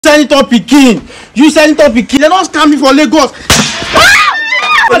senator pikin. You senator pikin. They don't scam me for Lagos.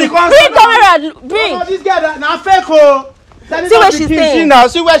 Bring camera. Bring. No, this girl now fake. Oh. See where she's staying.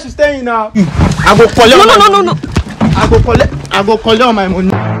 See where she's staying now. I go collect. No. I go collect all my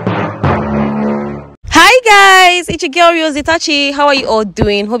money. Hi guys, it's your girl Realzitachy. How are you all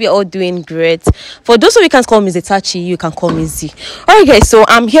doing? Hope you're all doing great. For those of you who can't call me Zitachi, you can call me Z. Alright guys, so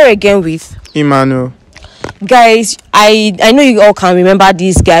I'm here again with Emmanuel. Guys, I know you all can remember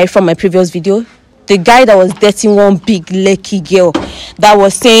this guy from my previous video. The guy that was dating one big lucky girl that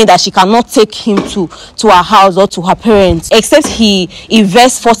was saying that she cannot take him to her house or to her parents except he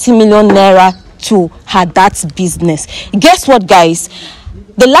invests 40 million naira to her dad's business. Guess what guys?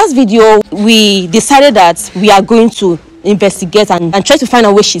 The last video we decided that we are going to investigate and try to find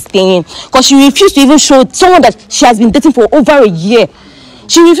out where she's staying, because she refused to even show someone that she has been dating for over a year.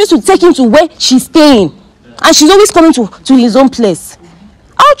 She refused to take him to where she's staying, and she's always coming to his own place.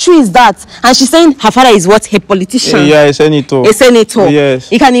 How true is that? And she's saying her father is what? A politician. Yeah, a senator. A senator.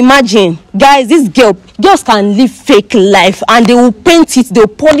 Yes. You can imagine. Guys, girls can live fake life and they will paint it, they will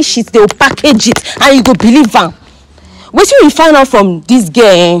polish it, they will package it, and you go believe them. What you find out from this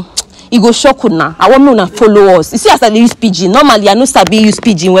girl, it go shock una. I want me to follow us. You see, as I use pidgin, normally I know sabi use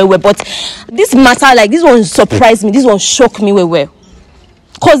pidgin well, but this matter, like this one surprised me, this one shocked me well.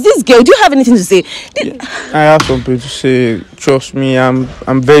 Cause this girl, do you have anything to say? I have something to say. Trust me, I'm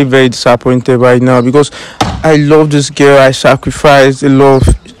very, very disappointed right now because I love this girl. I sacrificed a lot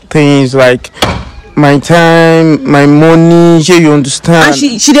of things like my time, my money. Yeah, you understand?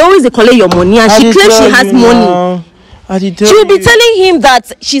 And she always collect your money, and she claims she has money. She will be telling him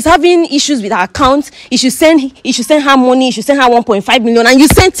that she's having issues with her account. He should send her money. He should send her 1.5 million, and you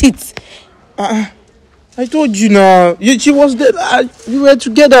sent it. I told you now. She was there. We were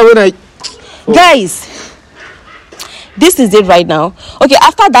together when I. Oh. Guys, this is it right now. Okay,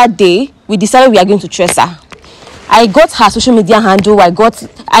 after that day, we decided we are going to trace her. I got her social media handle. I got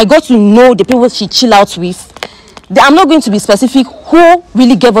to know the people she chill out with. I'm not going to be specific who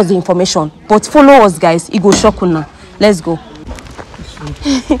really gave us the information, but follow us, guys. It go shock una. Let's go.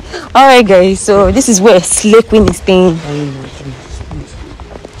 Alright guys, so this is where Slay Queen is staying.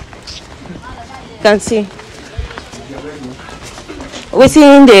 You can see. What's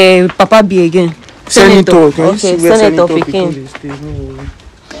in the Papa B again? Senator. Okay, Senator Pekin.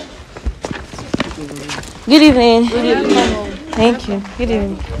 Good evening. Good evening. Thank you. Good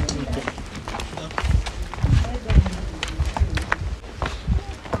evening.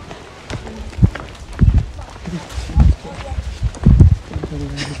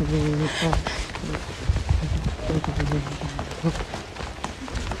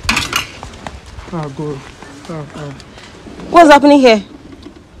 What's happening here?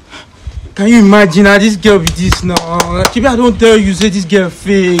 Can you imagine how this girl with this now? Maybe I don't tell you, say this girl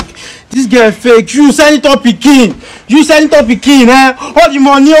fake. This girl fake. You senator pikin. You senator pikin, eh? All the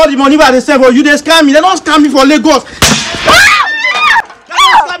money by the server. You they scam me. They don't scam me for Lagos. They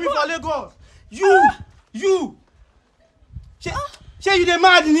don't scam me for Lagos. You. Say you the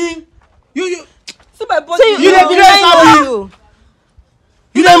mad ni? You. So my body. You the crazy.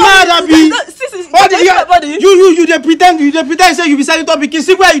 You the mad abi? You dey pretend say you be senator pikin.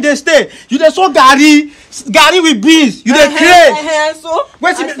 See where you dey stay. You dey so Gary with beans. You dey craze. So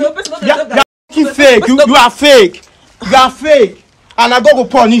wait you are fake. You are fake. You are fake. And I go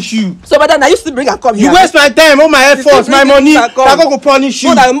punish you. So but then I used to bring and come here. You waste my time, all my efforts, my money. I go punish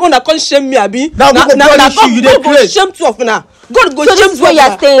you. No, can't shame me abi. Now go punish you. You dey craze. Shame two of una. God go so shame this is where you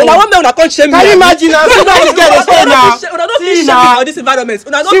are staying. Now one man una can't shame me. Can you imagine now? See where this girl is staying now. See now. For this environment.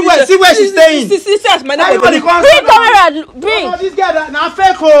 See where she's staying. See as my neighbor. Bring camera. Bring. This girl now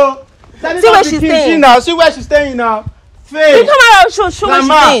fake oh. See where she's staying. See where she's staying now. Fake. Bring camera. Show where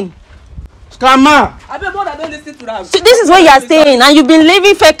she's staying. Scammer. I bet more than don't listen to them. So this is where you are staying, and you've been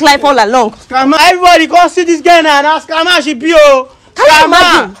living fake life all along. Scammer. Everybody come see this girl now. Scammer she be oh. Can you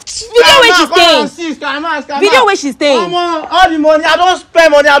imagine? Video where she's staying. Video where she's staying. All the money, I don't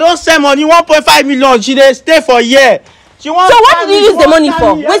spend money, I don't send money. 1.5 million. She dey stay for a year. So what did you use the money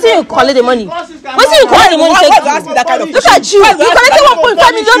for? Where did you collect the money? Where did you collect the money? Look at you. You collected 1.5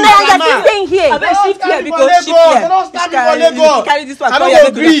 million naira and you're staying here. I bet shift here because shift here. Carry this one. I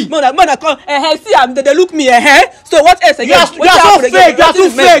don't agree. Mona come. See, they look me. So what else again? You are so fake. You are too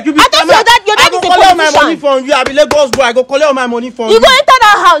fake. I thought your dad is a politician. I go collect my money from you. I be Lagos boy. I go collect my money from you. You go enter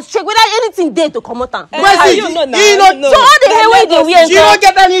that house, check whether anything there to come out. So all the hair where they wear. She don't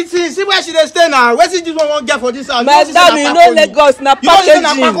get anything. See where she dey stay now. Where see this one won't get for this house? Madam, you know Lagos na packaging.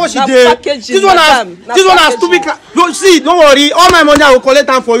 This one has stupid. See, don't worry. All my money I will collect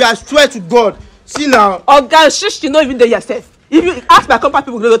them for you. I swear to God. See now. Oh, guys, shush, you know even there yourself. If you ask my company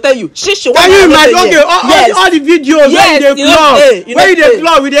people, they will tell you. Can you imagine? Okay, all the videos where they vlog, where they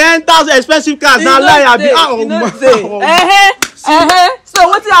vlog with the entire expensive cars. Now lie, I be So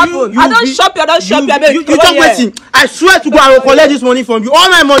what happen? I don't shop you. I don't shop you. You talk waiting. I swear to God, I will collect this money from you. All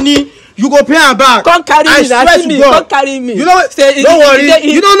my money. You go pay her back. Come carry me. I swear to God. Come carry me. You know, don't worry.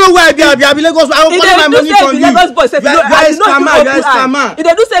 You don't know where I be. I be Lagos. I will collect my money from you. Lagos boy, you are a scammer. If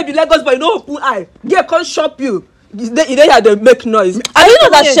they do say be Lagos boy, you know open eye. Get come shop you. They they make noise. Are you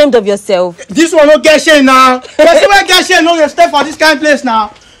not ashamed of yourself? This one no get shame now. Person wey get shame no dey stay for this kind of place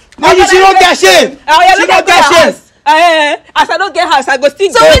now. No, she don't get shame. She don't get shame. As I don't get house, I go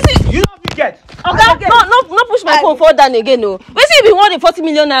still. So you don't get. Okay, no push my phone forward down again, no. Wait, see if you want the 40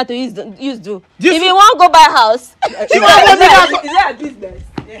 million naira to use do. If you want go buy house. Is that a business?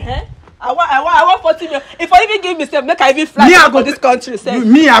 I want 40 million. If I even give me self, make I even fly for this country.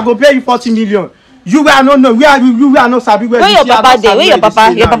 Me, I go pay you 40 million. You are no, you are not sabi where your papa dey. Where your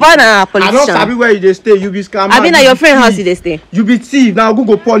papa? Your papa na politician. I don't sabi where you dey stay. You be scammer. I mean, na your friend house you dey stay. You be thief. Now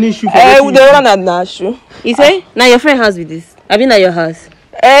go punish you for we dey run at Nashu. You say? Na your friend house with this. I mean, na your house.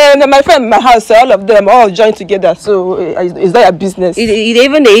 My friend, my house, all of them all join together. So is that your business?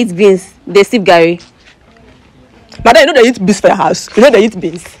 Even they eat beans. They sip Gary. But you know they eat beans for your house. You know they eat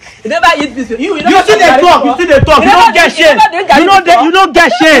beans. You never eat beans. You see they talk. You see they talk. You don't get shame. You don't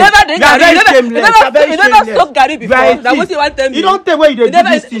get shame. You are very shameless. You never stop Gary before. That was you tell me. You don't take where you do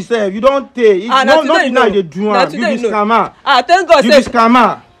this yourself. You don't take. Not now they do. You be scammer. Thank God. You be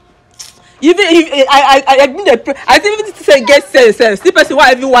scammer. Even if I think even to say get sense, still person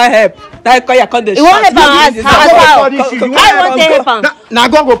want everyone help. That call your condition. You want help and how? I want to help am. Now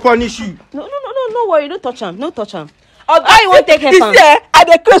God go punish you. No worry, don't touch him. No touch him. How you want take help am? You see, I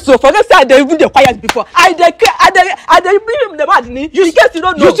dey craze so forget say I dey even dey quiet before. I dey bring him the mad ni. In case you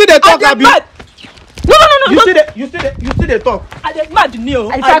don't know. You see the talk abi? No. You see the talk. I dey mad ni o.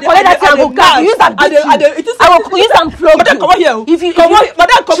 If I collect that thing, I go cut. Use that beat you. I will use am flog you. Come on here. If you try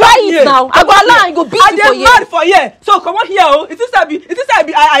it now, I go allow you go beat you for here. I dey mad for here. So come on here o. It is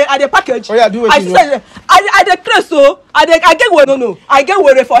I dey package. Oh yeah, do what you want. I dey craze so. I get worry no. I get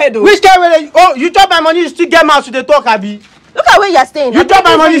worry for head o. Which kind worry? Oh, you chop my money, you still get mouth to the talk abi? Look at where you're staying. You chop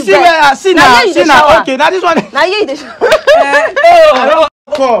my money, see where see now. Okay, now this one. Now you dey shower. I don't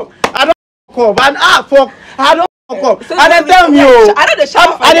call. And fuck. I don't fuck. And they tell me, I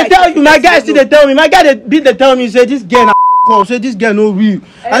dey tell you, my guy still they tell me. My guy they tell me, say this girl na fuck. Say this girl no real.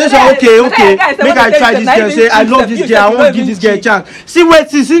 And they say okay. Make I try this girl. Say I love this girl. I want give this girl a chance. See what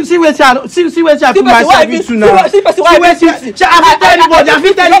I put myself into now. See what I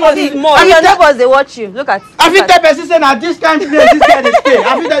fit tell anybody. Your neighbors they watch you. Look at. I fit tell person say na this kind place this girl dey stay.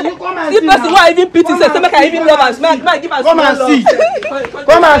 I fit tell you come and see. See person why even pity say make I even love am. Make give am. Come and see.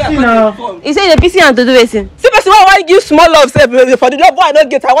 Come and see now. He say the pity and to do wetin. See person why give small love say for the love boy I don't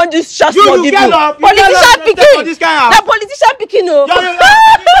get. I want just share small give you. Politician pikin. Na politician pikin o.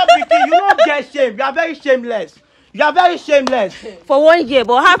 You don't get shame. You are very shameless. You are very shameless. For 1 year,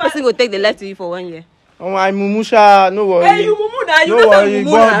 but how person go take the left to you for 1 year? Oh my mumusha, no worry. Hey, you mumu now. You no worry.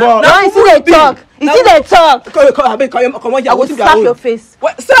 Now you see they talk. You see they talk. Come on, I will slap your face.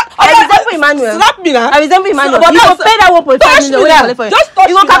 What? Slap? I resemble Emmanuel. Slap me now. I resemble Emmanuel. You go pay that 1.5 million. Where you collect for?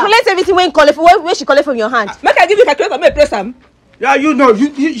 You go calculate everything when you collect for. Where she collect from your hand? Make I give you calculator. Make press am. Yeah, you know. You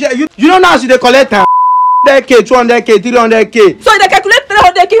don't know how they collect her. 100k, 200k, 300k. So they calculate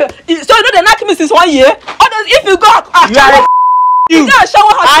 300k. So you know they knock me since 1 year. Others, if you go, you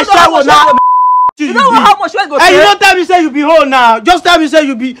shower now. You know how much you go pay? Hey, you don't tell me say you be whole now. Just tell me say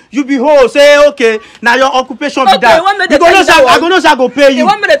you be whole. Say okay. Now your occupation be that. You go know say I go pay you. You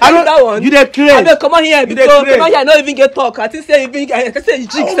want me to tell you that one? You dey craze. I come on here because come on here. I don't even get talk. I think say even I say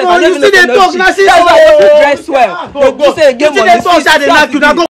jigs. No, you see they talk now. See dress well. You say again. You see they talk. They like you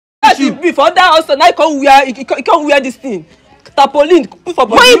now go. Before that also now you can't wear this thing. Tarpaulin put for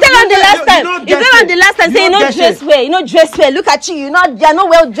body. But you tell on the last time. You tell on the last time say you not dress well. You not dress well. Look at you. You're not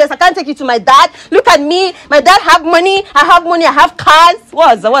well dressed. I can't take you to my dad. Look at me. My dad have money. I have money. I have cars.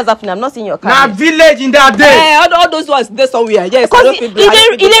 What's happening? I'm not seeing your car. Now village in that day. All those ones there somewhere. Yes. Because it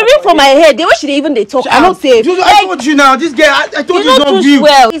ring from my head. The way she even they talk. I don't say. I told you now. This girl. I told you don't view.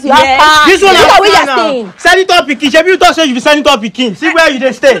 Well. You have car. This one. Look at where you're staying. Senator Pikin. Shebi you talk say you be Senator Pikin. See where you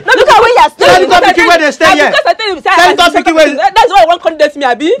dey stay. Look at where you're staying. Senator Pikin where they stay here. Senator Pikin where. That's why you want to condemn me,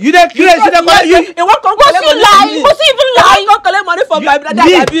 Abi. You dey crazy. You want to collect money. Must you even lie? You want to collect money from my brother,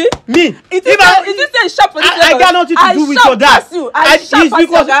 Abi. Me. It is say shop for this. I got nothing to do with your dad. I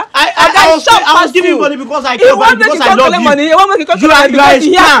was giving money because I care about you, because I love you. You are a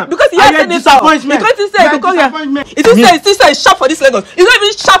scam. Because he has disappointment. Because he said it is say shop for this Lagos. You don't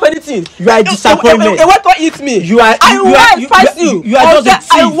even shop anything. You are a disappointment. You want to eat me. You are just a thief.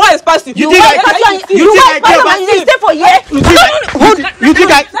 I want to pass you. You think I care about you? Stay for here. You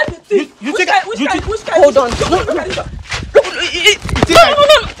think I Hold on.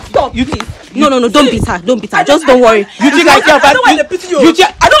 Stop. No, don't beat her. Don't beat her. Just don't worry. You think I care about you? I don't why they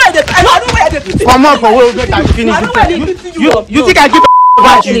pity you. Come on, for where we can finish. You think I give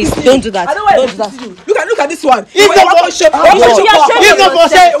about you? Please, don't do that. Don't do that. Look at this one. If not for say I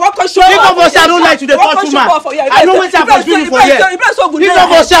don't like to the touch woman. I know what I go do you for here. If not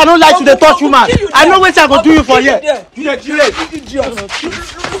for say I don't like to the touch woman. I know what I go do you for here. You the idiot.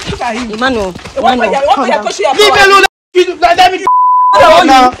 Look at him. Emmanuel. Leave me alone. Let me.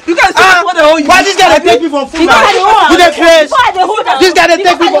 You guys why this guy they take me for food now? You the craze. This guy they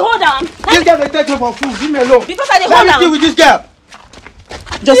take me for this guy they take me for food. Leave me alone. Because I let me deal with this girl.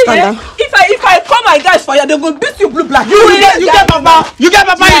 Just stand down. If I call my guys for you, they go beat you blue black. You get papa. You get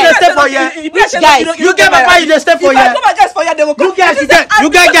papa. You stay for here. Which guys? You get papa. You stay for here. If I call my guys for you, they go come. You get guys.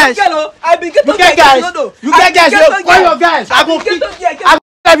 You get guys. Call your guys. I go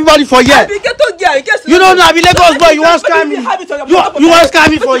everybody for here. You don't know I be Lagos boy. You want scam me? You want scam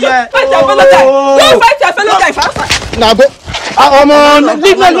me for here? Don't fight your fellow guy. Now go.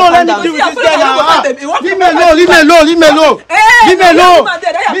 Leave me alone. Let me deal with this guy now. Leave me alone.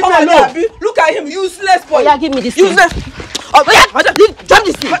 Look at him, useless boy. Yeah, give me this. Useless. Drop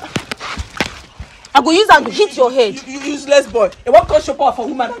this thing. I go use and hit your head. You useless boy. You want to show power for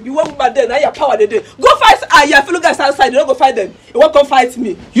woman? You want woman there, now your power they do. Go fight your fellow guys outside. You don't go fight them. You want to fight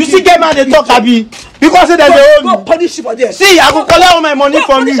me? You see, get man they talk Abi because they own go punish you for there. See, I go collect all my money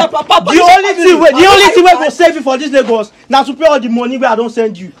from you. The only thing we go save you for this Lagos now to pay all the money where I don't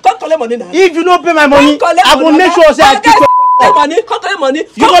send you. Come collect money now. If you don't pay my money, I go make sure say I keep money. Come collect money.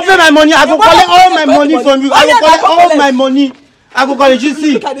 You go pay my money. I go collect all my money from you. I go collect all my money. I go college. You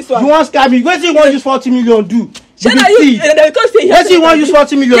see, you want scam me. Where do you want use 40 million do? Let's see, you want use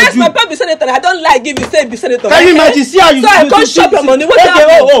 40 million. Yes, my papa be senator. I don't like give you say be senator. Can you imagine? See how you? So I can't shop your money. What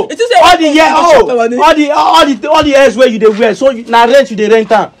all the years where you dey wear. So now rent you dey rent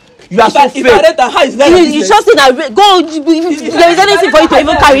am. You are so fake. If I rent a house, you just say that go. There is anything for you to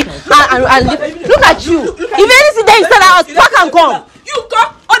even carry and look at you. If anything there is that house, pack and come. You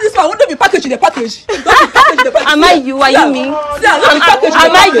come. All this one, don't be package in the package. Am I you? Are you me? Am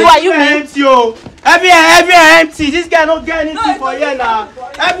I you? Are you me? Everywhere empty. This guy don't get anything for here now.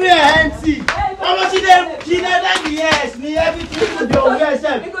 Everywhere empty. How much is them? Yes, everything to the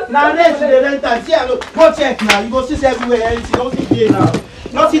yourself. Now rent to the renter. See, go check now. You go see everywhere empty. Don't think here now.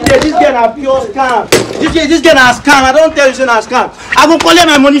 Nothing there. This guy na pure scam. This guy na scam. I don't tell you say na scam. I go collect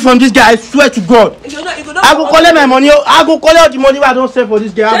my money from this guy. I swear to God. I go collect my money. I go collect all the money I don't save for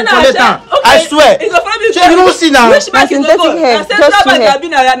this guy. I go collect am. I swear. You don't see now. Just here. See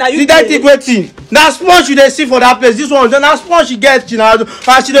that thing waiting. Na sponge you dey see for that place. This one na sponge you get. And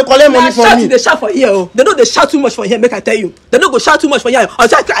she dey collect money from me. They shout for here. They know they shout too much for here. Make I tell you. They don't go shout too much for here. I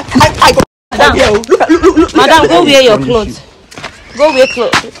go. Madam, go wear your clothes. Go wear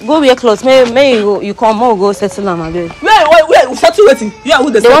clothes. May you come more go settle am abeg. Where settle wetin? You are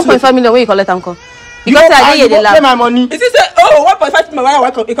who dey settle? The 1.5 million wey you collect am come. Because I dey here dey pay my money. Is it say 1.5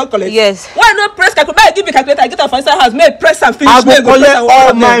 million you can collect? Yes. Why not press calculator? May I give you calculator? I get am for inside house. May I press and finish? I go collect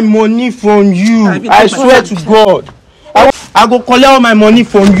all my money from you. I swear to God. I go collect all my money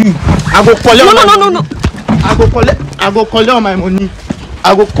from you. I go collect. No. I go collect all my money.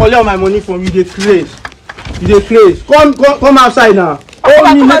 I go collect all my money from you. Dey craze. You dey craze. Come outside now.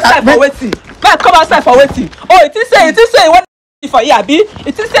 Come outside for waiting. Come outside for waiting. Oh, it is say what for here, Abi?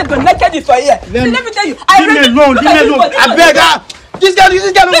 It is say go naked for here. Let me tell you. Leave me alone. I beg her. This guy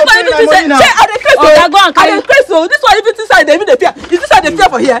don't go pay my money now. I dey craze. This one even inside they even dey fear. Is inside they fear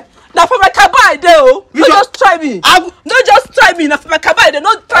for here? Now for my kaba I dey oh. No just try me. No just try me. Now for my kaba I dey.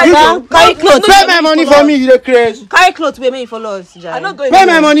 No try me. Carry clothes. Pay my money for me. You dey craze. Carry clothes wey make you follow us. I no go anywhere. Pay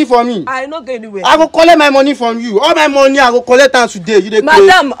my money for me. I no go anywhere. I go collect my money from you. All my money I go collect am today. You dey craze.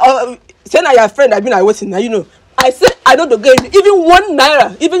 Madam, say na your friend I been waiting. Now you know. I say I don't go even 1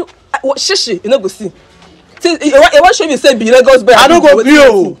 naira. Even shishi you no go see. You want show me say be Lagos boy. I don't go be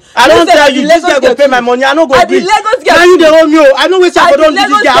oh. I don't tell you this guy go pay my money. I don't go be. Now you dey owe me oh. I know which I go don do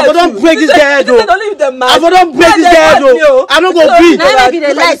this guy. I go don break this guy head oh. I go don break this guy head oh. I don't go be. Now maybe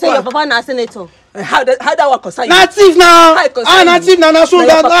they lie say your papa na senator. How that one concern you? Native now. Native now. Na so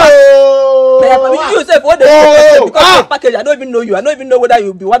that. Oh. You say what they because package. I don't even know you. I don't even know whether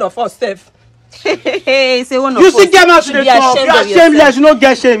you be one of us, Steph. Say one of you us. see, get out to the top. You are shameless. You don't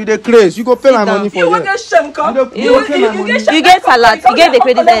get shame with the craze. You go pay my money for you. You won't get shame, come. You get salad. You get the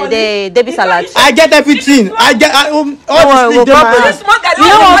credit, the debit salad. I get everything. I get all this small guy. You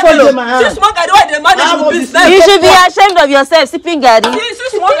don't want follow. This small guy, why they manage business? You should be ashamed of yourself, sipping garden. This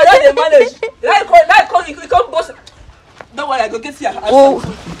small guy, why they manage? Like, you come boss. Don't worry, I go get here. No.